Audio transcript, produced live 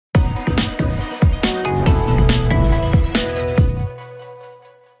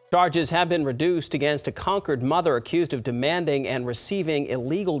Charges have been reduced against a Concord mother accused of demanding and receiving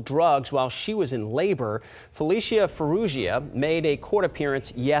illegal drugs while she was in labor. Felicia Ferrugia made a court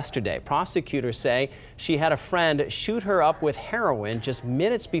appearance yesterday. Prosecutors say she had a friend shoot her up with heroin just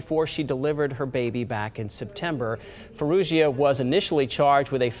minutes before she delivered her baby back in September. Ferrugia was initially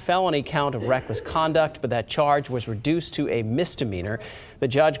charged with a felony count of reckless conduct, but that charge was reduced to a misdemeanor. The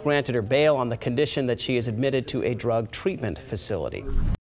judge granted her bail on the condition that she is admitted to a drug treatment facility.